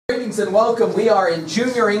Greetings and welcome. We are in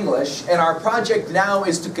Junior English, and our project now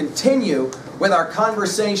is to continue with our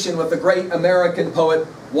conversation with the great American poet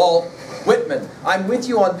Walt Whitman. I'm with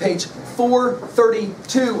you on page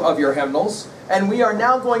 432 of your hymnals, and we are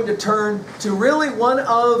now going to turn to really one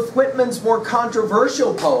of Whitman's more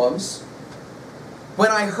controversial poems, When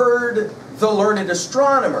I Heard the Learned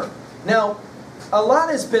Astronomer. Now, a lot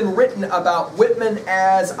has been written about Whitman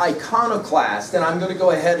as iconoclast, and I'm going to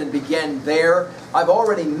go ahead and begin there. I've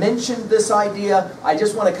already mentioned this idea. I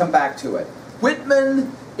just want to come back to it.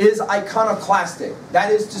 Whitman is iconoclastic.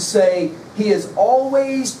 That is to say, he is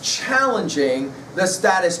always challenging the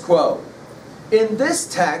status quo. In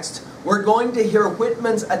this text, we're going to hear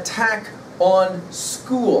Whitman's attack on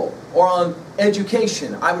school or on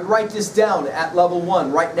education. I would write this down at level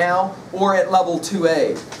 1 right now or at level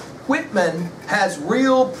 2A. Whitman has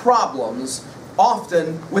real problems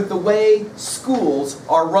often with the way schools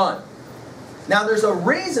are run. Now there's a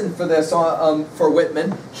reason for this for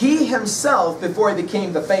Whitman. He himself, before he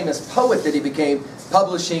became the famous poet that he became,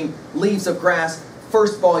 publishing Leaves of Grass,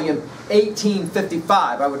 first volume,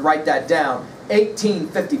 1855. I would write that down,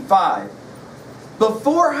 1855.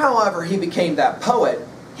 Before, however, he became that poet,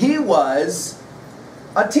 he was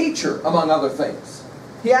a teacher, among other things.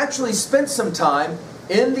 He actually spent some time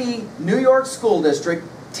in the New York School District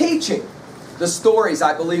teaching. The stories,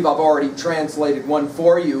 I believe I've already translated one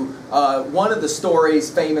for you. One of the stories,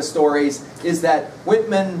 famous stories, is that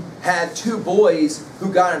Whitman had two boys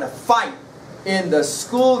who got in a fight in the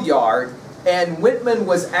schoolyard, and Whitman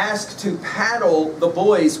was asked to paddle the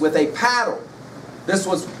boys with a paddle. This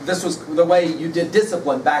was the way you did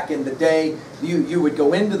discipline back in the day. You would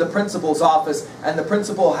go into the principal's office, and the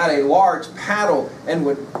principal had a large paddle and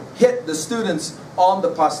would hit the students on the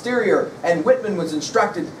posterior, and Whitman was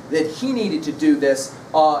instructed that he needed to do this.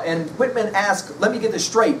 And Whitman asked, let me get this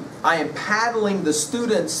straight, I am paddling the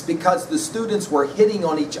students because the students were hitting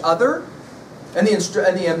on each other? And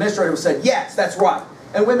the administrator said, yes, that's right.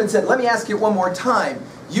 And Whitman said, let me ask you one more time.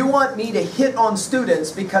 You want me to hit on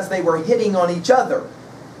students because they were hitting on each other?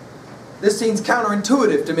 This seems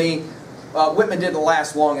counterintuitive to me. Whitman didn't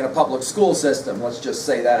last long in a public school system. Let's just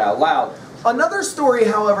say that out loud. Another story,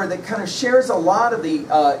 however, that kind of shares a lot of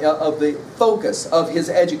the focus of his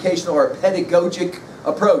educational or pedagogic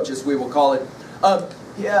approach, as we will call it. A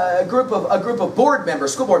group of board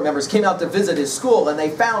members, school board members, came out to visit his school, and they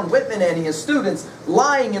found Whitman and his students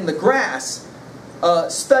lying in the grass,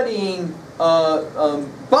 studying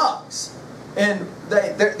bugs. And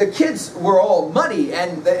the kids were all muddy,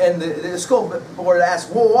 and the school board asked,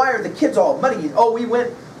 well, why are the kids all muddy? Oh, we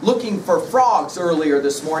went looking for frogs earlier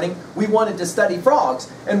this morning. We wanted to study frogs.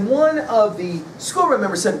 And one of the school board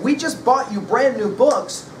members said, we just bought you brand new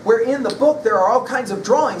books where in the book there are all kinds of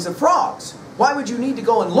drawings of frogs. Why would you need to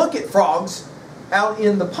go and look at frogs out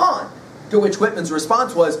in the pond? To which Whitman's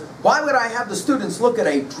response was, why would I have the students look at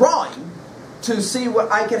a drawing to see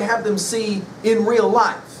what I could have them see in real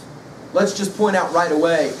life? Let's just point out right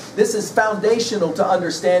away, this is foundational to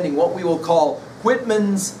understanding what we will call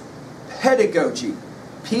Whitman's pedagogy.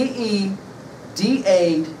 P-E-D-A-G-O-G-Y.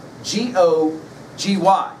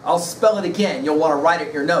 I'll spell it again. You'll want to write it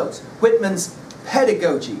in your notes. Whitman's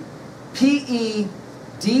pedagogy. P-E-D-A-G-O-G-Y.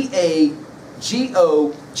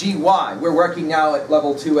 We're working now at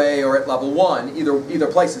level 2A or at level 1. Either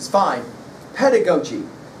place is fine. Pedagogy.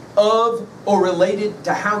 Of or related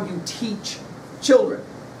to how you teach children.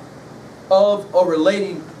 Of or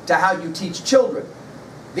relating to how you teach children.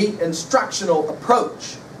 The instructional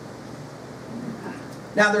approach.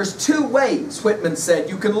 Now there's two ways, Whitman said,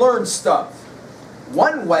 you can learn stuff.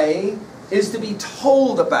 One way is to be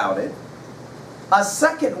told about it. A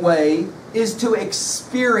second way is to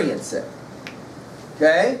experience it.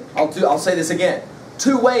 Okay? I'll say this again.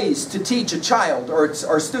 Two ways to teach a child or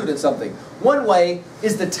student something. One way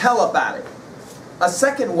is to tell about it. A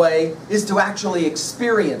second way is to actually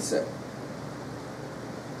experience it.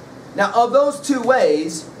 Now of those two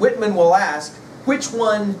ways, Whitman will ask, which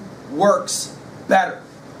one works better?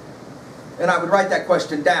 And I would write that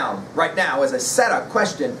question down right now as a setup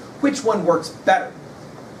question. Which one works better?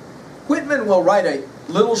 Whitman will write a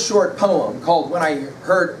little short poem called When I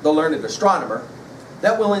Heard the Learned Astronomer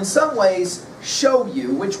that will in some ways show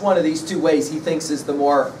you which one of these two ways he thinks is the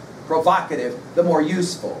more provocative, the more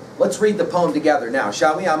useful. Let's read the poem together now,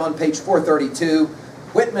 shall we? I'm on page 432.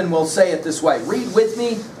 Whitman will say it this way. Read with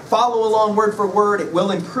me. Follow along word for word. It will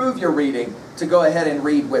improve your reading to go ahead and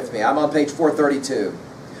read with me. I'm on page 432.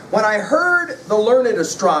 When I heard the learned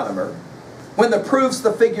astronomer, when the proofs,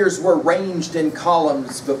 the figures were ranged in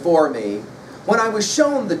columns before me, when I was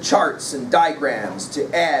shown the charts and diagrams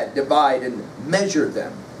to add, divide, and measure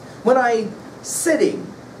them, when I, sitting,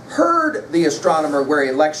 heard the astronomer where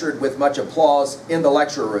he lectured with much applause in the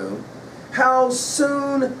lecture room, how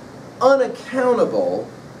soon, unaccountable,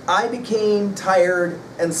 I became tired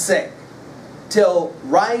and sick, till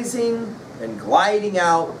rising and gliding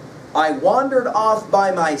out, I wandered off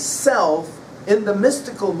by myself in the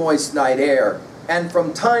mystical moist night air, and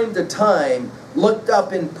from time to time looked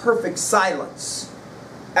up in perfect silence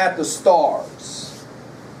at the stars.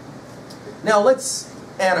 Now let's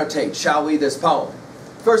annotate, shall we, this poem.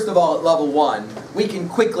 First of all, at level 1, we can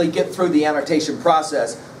quickly get through the annotation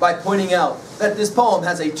process by pointing out that this poem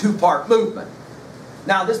has a two-part movement.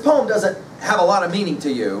 Now, this poem doesn't have a lot of meaning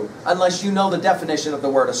to you unless you know the definition of the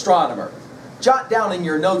word astronomer. Jot down in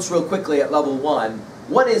your notes real quickly at level 1,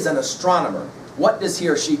 what is an astronomer? What does he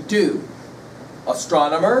or she do?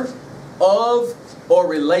 Astronomer, of or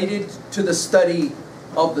related to the study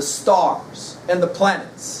of the stars and the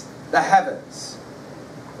planets, the heavens.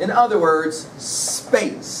 In other words,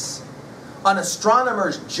 space. An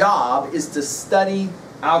astronomer's job is to study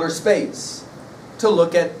outer space, to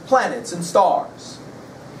look at planets and stars.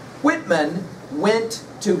 Whitman went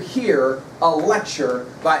to hear a lecture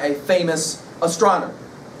by a famous astronomer.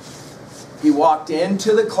 He walked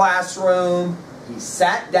into the classroom, he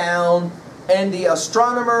sat down, and the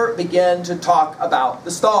astronomer began to talk about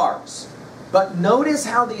the stars. But notice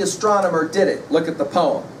how the astronomer did it. Look at the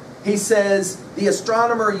poem. He says the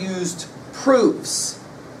astronomer used proofs,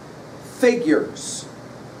 figures,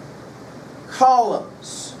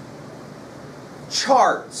 columns,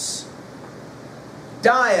 charts,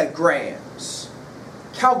 diagrams,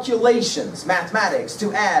 calculations, mathematics,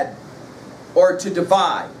 to add or to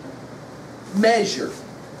divide, measure.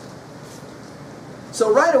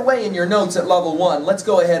 So right away in your notes at level 1, let's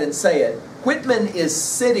go ahead and say it. Whitman is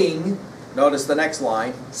sitting, notice the next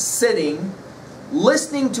line, sitting,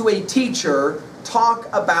 listening to a teacher talk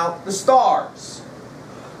about the stars.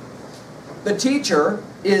 The teacher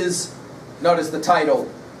is, notice the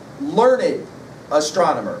title, learned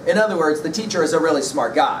astronomer. In other words, the teacher is a really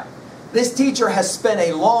smart guy. This teacher has spent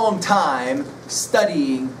a long time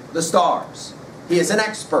studying the stars. He is an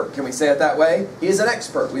expert. Can we say it that way? He is an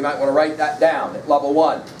expert. We might want to write that down at level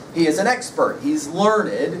 1. He is an expert. He's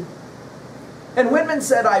learned. And Whitman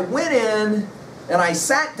said, I went in and I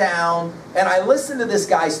sat down and I listened to this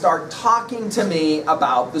guy start talking to me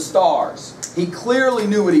about the stars. He clearly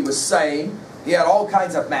knew what he was saying. He had all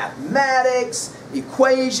kinds of mathematics,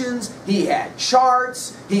 equations, he had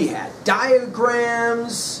charts, he had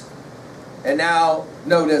diagrams. And now,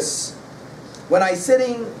 notice, when I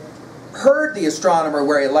heard the astronomer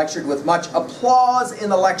where he lectured with much applause in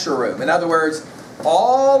the lecture room. In other words,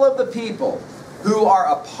 all of the people who are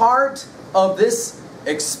a part of this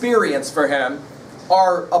experience for him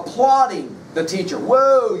are applauding the teacher.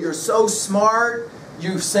 Whoa, you're so smart.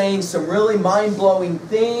 You're saying some really mind-blowing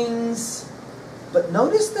things. But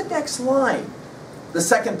notice the next line, the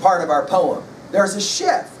second part of our poem. There's a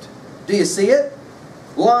shift. Do you see it?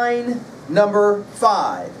 Line number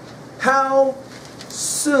 5. How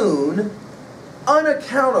soon,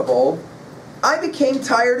 unaccountable, I became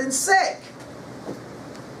tired and sick.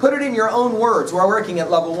 Put it in your own words. We're working at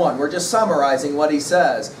level 1. We're just summarizing what he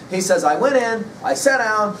says. He says, I went in, I sat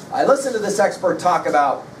down, I listened to this expert talk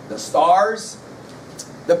about the stars.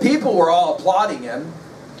 The people were all applauding him.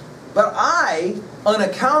 But I,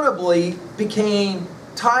 unaccountably, became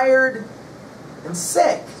tired and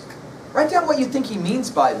sick. Write down what you think he means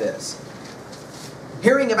by this.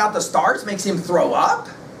 Hearing about the stars makes him throw up?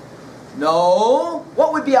 No.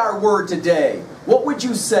 What would be our word today? What would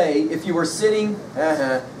you say if you were sitting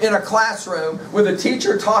in a classroom with a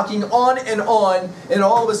teacher talking on, and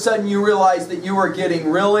all of a sudden you realize that you were getting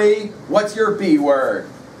really, what's your B word?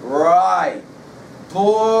 Right.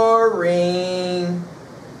 Boring.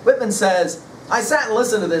 Whitman says, I sat and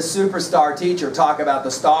listened to this superstar teacher talk about the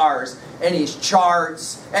stars and his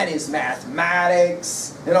charts and his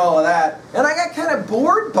mathematics and all of that. And I got kind of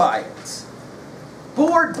bored by it.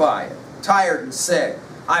 Bored by it. Tired and sick.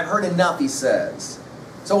 I've heard enough, he says.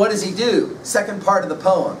 So what does he do? Second part of the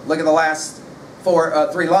poem. Look at the last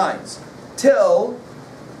 3 lines. Till,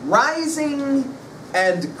 rising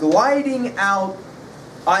and gliding out,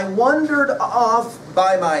 I wandered off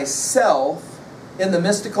by myself in the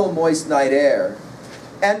mystical moist night air,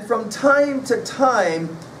 and from time to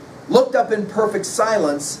time looked up in perfect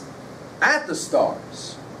silence at the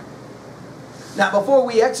stars. Now before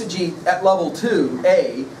we exegete at level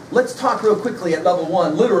 2A, let's talk real quickly at level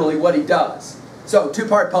 1, literally what he does. So,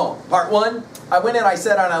 2-part poem. Part 1, I went in, I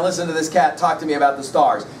sat down, and I listened to this cat talk to me about the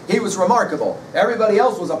stars. He was remarkable. Everybody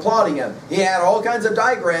else was applauding him. He had all kinds of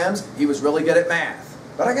diagrams. He was really good at math.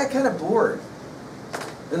 But I got kind of bored.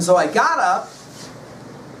 And so I got up,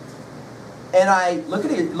 And I, look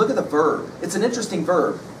at the verb. It's an interesting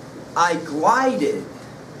verb. I glided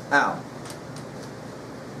out.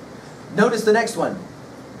 Notice the next one.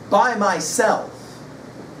 By myself.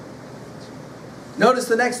 Notice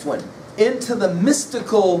the next one. Into the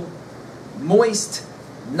mystical, moist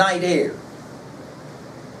night air.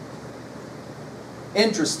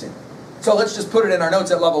 Interesting. So let's just put it in our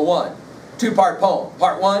notes at level 1. Two-part poem.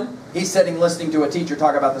 Part 1, he's sitting listening to a teacher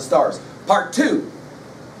talk about the stars. Part 2,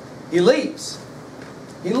 he leaves.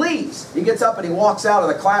 He leaves. He gets up and he walks out of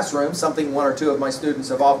the classroom, something one or two of my students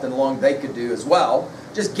have often longed they could do as well.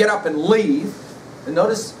 Just get up and leave. And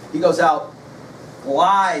notice he goes out,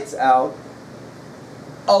 glides out,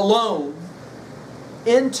 alone,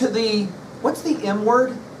 into the, what's the M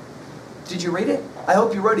word? Did you read it? I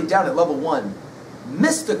hope you wrote it down at level 1.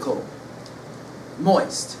 Mystical,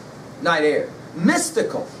 moist, night air.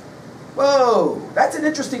 Mystical. Whoa, that's an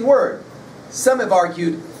interesting word. Some have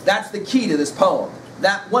argued that's the key to this poem.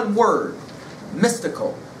 That one word,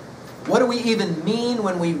 mystical. What do we even mean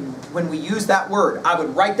when we use that word? I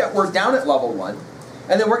would write that word down at level 1,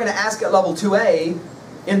 and then we're going to ask at level 2A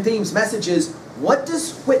in themes, messages, what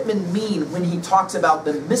does Whitman mean when he talks about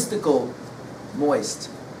the mystical, moist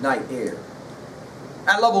night air?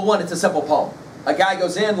 At level 1, it's a simple poem. A guy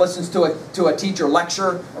goes in, listens to a teacher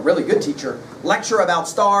lecture, a really good teacher, lecture about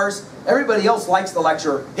stars. Everybody else likes the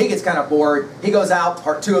lecture. He gets kind of bored. He goes out,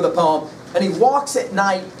 part 2 of the poem, and he walks at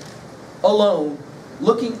night alone,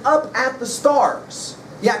 looking up at the stars.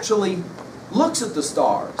 He actually looks at the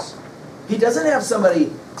stars. He doesn't have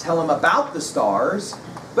somebody tell him about the stars,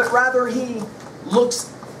 but rather he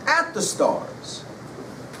looks at the stars.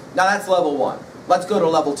 Now that's level 1. Let's go to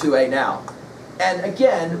level 2A now. And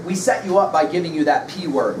again, we set you up by giving you that P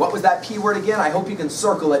word. What was that P word again? I hope you can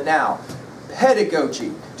circle it now. Pedagogy.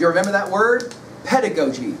 Do you remember that word?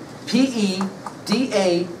 Pedagogy. P-E-D-A-G-O-G-Y.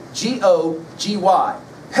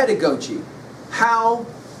 Pedagogy. How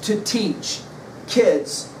to teach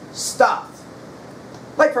kids stuff.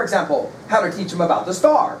 Like, for example, how to teach them about the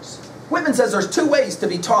stars. Whitman says there's 2 ways to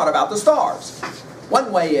be taught about the stars.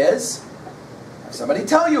 One way is have somebody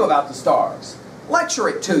tell you about the stars. Lecture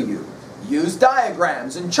it to you. Use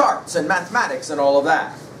diagrams and charts and mathematics and all of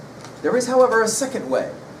that. There is, however, a second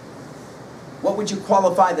way. What would you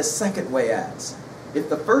qualify the second way as? If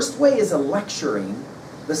the first way is a lecturing,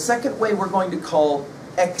 the second way we're going to call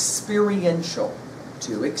experiential.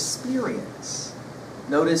 To experience.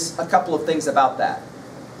 Notice a couple of things about that.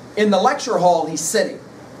 In the lecture hall, he's sitting.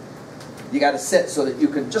 You got to sit so that you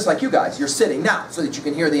can, just like you guys, you're sitting now so that you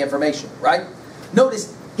can hear the information, right?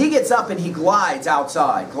 Notice he gets up and he glides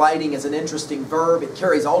outside. Gliding is an interesting verb. It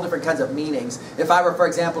carries all different kinds of meanings. If I were, for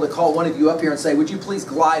example, to call one of you up here and say, would you please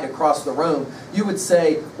glide across the room? You would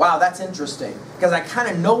say, wow, that's interesting. Because I kind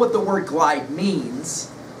of know what the word glide means.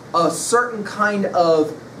 A certain kind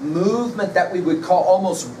of movement that we would call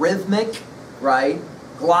almost rhythmic, right?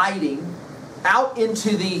 Gliding out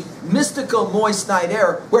into the mystical moist night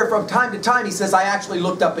air, where from time to time he says, I actually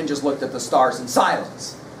looked up and just looked at the stars in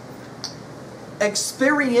silence.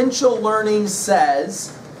 Experiential learning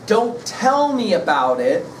says, don't tell me about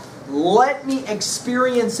it, let me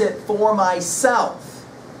experience it for myself.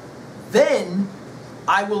 Then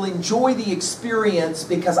I will enjoy the experience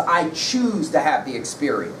because I choose to have the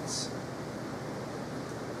experience.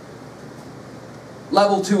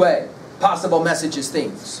 Level 2A, possible messages,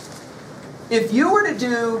 themes. If you were to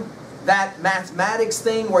do that mathematics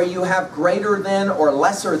thing where you have greater than or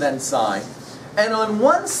lesser than sign, and on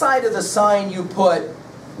one side of the sign you put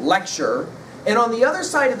lecture, and on the other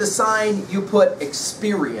side of the sign you put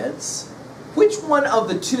experience, which one of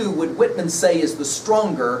the two would Whitman say is the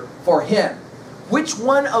stronger for him? Which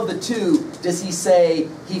one of the two does he say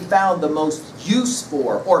he found the most use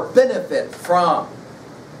for or benefit from?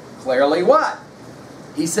 Clearly what?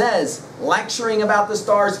 He says, lecturing about the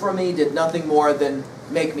stars for me did nothing more than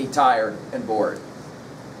make me tired and bored.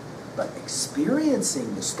 But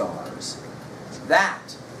experiencing the stars,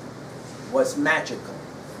 that was magical.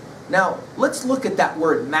 Now, let's look at that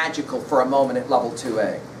word magical for a moment at level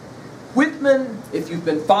 2A. Whitman, if you've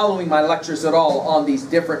been following my lectures at all on these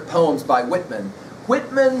different poems by Whitman,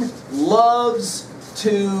 Whitman loves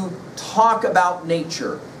to talk about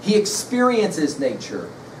nature. He experiences nature.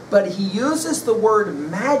 But he uses the word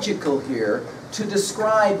magical here to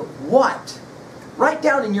describe what? Write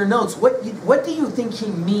down in your notes, what do you think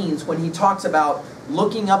he means when he talks about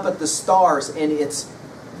looking up at the stars and it's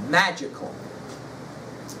magical?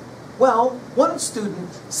 Well, one student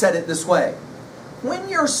said it this way. When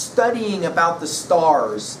you're studying about the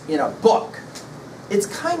stars in a book, it's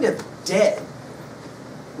kind of dead.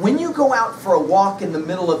 When you go out for a walk in the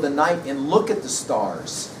middle of the night and look at the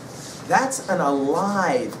stars, That's an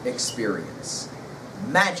alive experience,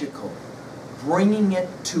 magical, bringing it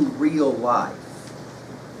to real life.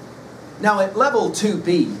 Now at level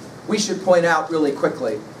 2B, we should point out really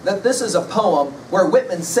quickly that this is a poem where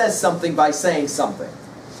Whitman says something by saying something.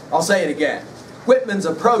 I'll say it again. Whitman's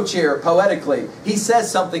approach here, poetically, he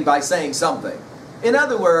says something by saying something. In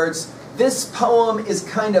other words, this poem is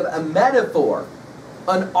kind of a metaphor,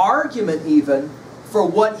 an argument even, for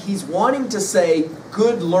what he's wanting to say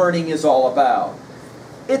good learning is all about.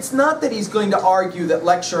 It's not that he's going to argue that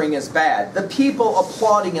lecturing is bad. The people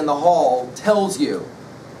applauding in the hall tells you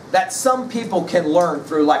that some people can learn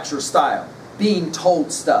through lecture style, being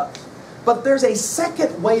told stuff. But there's a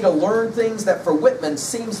second way to learn things that for Whitman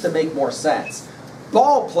seems to make more sense.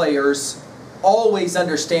 Ball players always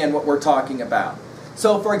understand what we're talking about.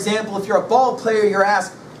 So for example, if you're a ball player, you're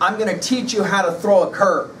asked, I'm going to teach you how to throw a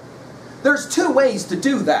curve. There's two ways to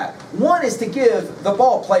do that. One is to give the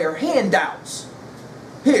ball player handouts.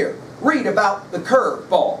 Here, read about the curve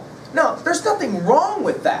ball. Now, there's nothing wrong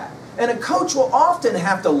with that. And a coach will often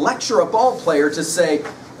have to lecture a ball player to say,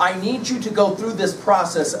 I need you to go through this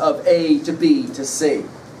process of A to B to C.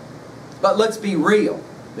 But let's be real.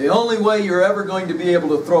 The only way you're ever going to be able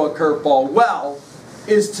to throw a curveball well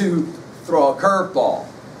is to throw a curveball.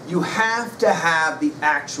 You have to have the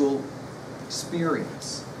actual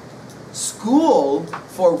experience. School,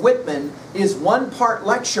 for Whitman, is one part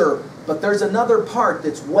lecture, but there's another part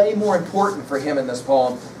that's way more important for him in this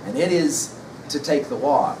poem, and it is to take the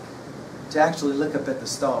walk, to actually look up at the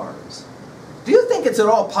stars. Do you think it's at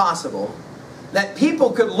all possible that people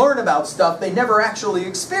could learn about stuff they never actually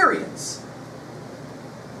experience?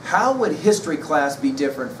 How would history class be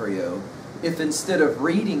different for you if instead of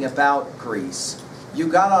reading about Greece, you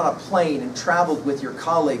got on a plane and traveled with your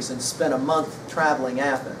colleagues and spent a month traveling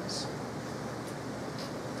Athens?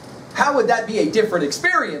 How would that be a different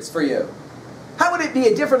experience for you? How would it be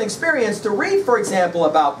a different experience to read, for example,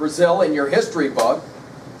 about Brazil in your history book,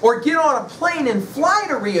 or get on a plane and fly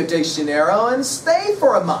to Rio de Janeiro and stay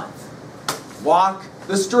for a month? Walk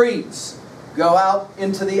the streets, go out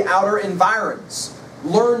into the outer environs,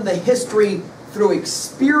 learn the history through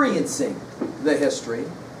experiencing the history.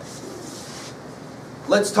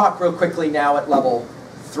 Let's talk real quickly now at level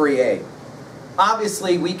 3A.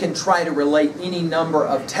 Obviously, we can try to relate any number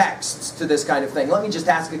of texts to this kind of thing. Let me just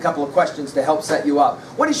ask a couple of questions to help set you up.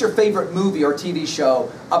 What is your favorite movie or TV show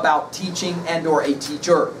about teaching and or a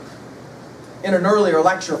teacher? In an earlier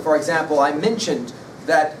lecture, for example, I mentioned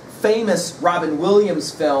that famous Robin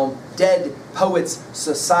Williams film, Dead Poets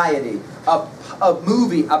Society, a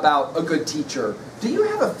movie about a good teacher. Do you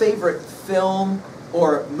have a favorite film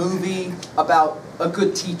or movie about a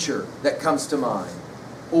good teacher that comes to mind?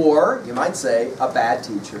 Or, you might say, a bad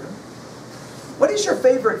teacher. What is your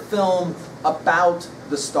favorite film about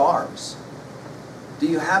the stars? Do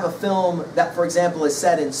you have a film that, for example, is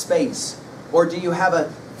set in space? Or do you have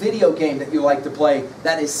a video game that you like to play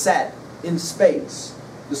that is set in space?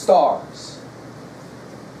 The stars.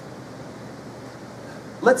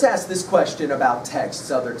 Let's ask this question about texts,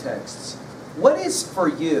 other texts. What is for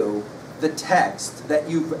you the text that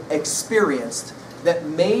you've experienced that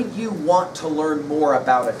made you want to learn more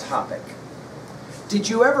about a topic? Did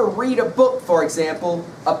you ever read a book, for example,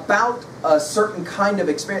 about a certain kind of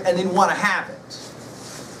experience and then want to have it?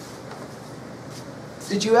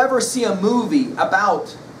 Did you ever see a movie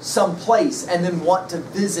about some place and then want to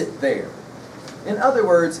visit there? In other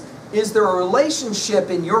words, is there a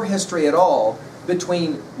relationship in your history at all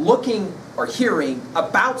between looking or hearing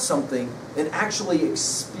about something and actually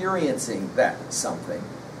experiencing that something?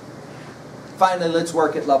 Finally, let's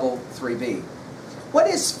work at level 3B. What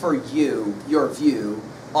is for you your view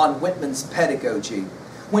on Whitman's pedagogy?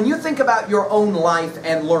 When you think about your own life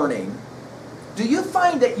and learning, do you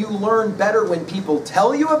find that you learn better when people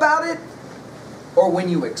tell you about it or when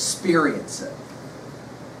you experience it?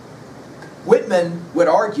 Whitman would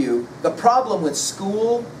argue the problem with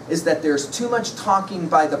school is that there's too much talking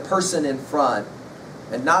by the person in front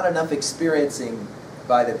and not enough experiencing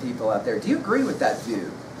by the people out there. Do you agree with that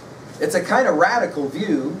view? It's a kind of radical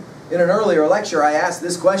view. In an earlier lecture, I asked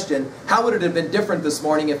this question: how would it have been different this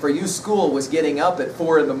morning if for you school was getting up at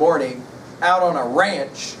 4 in the morning out on a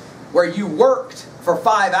ranch where you worked for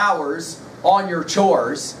 5 hours on your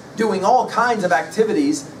chores, doing all kinds of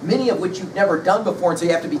activities, many of which you've never done before, and so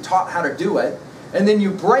you have to be taught how to do it, and then you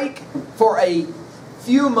break for a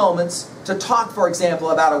few moments to talk, for example,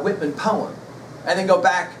 about a Whitman poem, and then go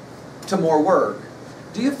back to more work.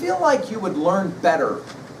 Do you feel like you would learn better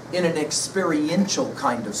in an experiential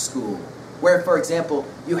kind of school, where, for example,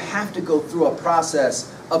 you have to go through a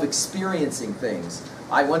process of experiencing things?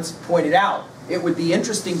 I once pointed out it would be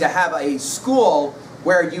interesting to have a school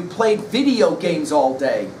where you played video games all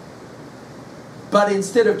day. But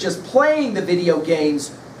instead of just playing the video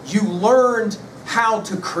games, you learned how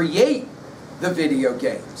to create the video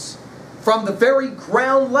games. From the very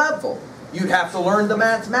ground level, you'd have to learn the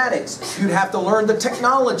mathematics. You'd have to learn the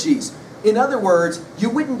technologies. In other words, you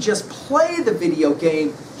wouldn't just play the video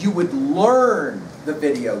game, you would learn the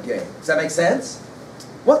video game. Does that make sense?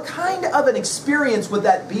 What kind of an experience would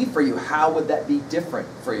that be for you? How would that be different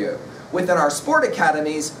for you? Within our sport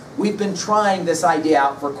academies, we've been trying this idea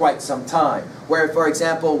out for quite some time. Where, for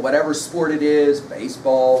example, whatever sport it is,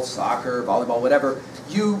 baseball, soccer, volleyball, whatever,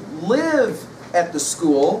 you live at the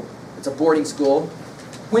school, it's a boarding school.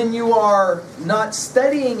 When you are not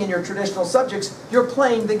studying in your traditional subjects, you're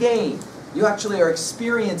playing the game. You actually are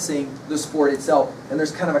experiencing the sport itself, and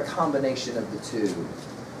there's kind of a combination of the two.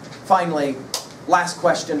 Finally, last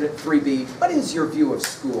question at 3B, what is your view of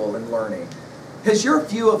school and learning? Has your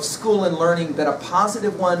view of school and learning been a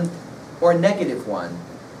positive one or a negative one?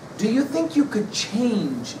 Do you think you could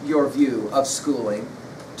change your view of schooling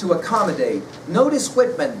to accommodate? Notice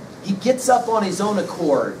Whitman, he gets up on his own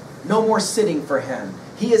accord. No more sitting for him.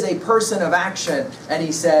 He is a person of action, and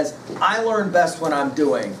he says, I learn best when I'm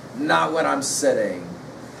doing, not when I'm sitting.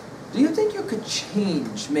 Do you think you could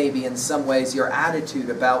change, maybe in some ways, your attitude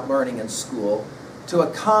about learning in school to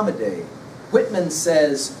accommodate? Whitman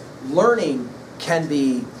says, learning can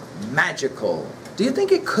be magical. Do you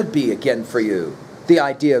think it could be, again, for you, the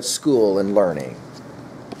idea of school and learning?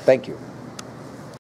 Thank you.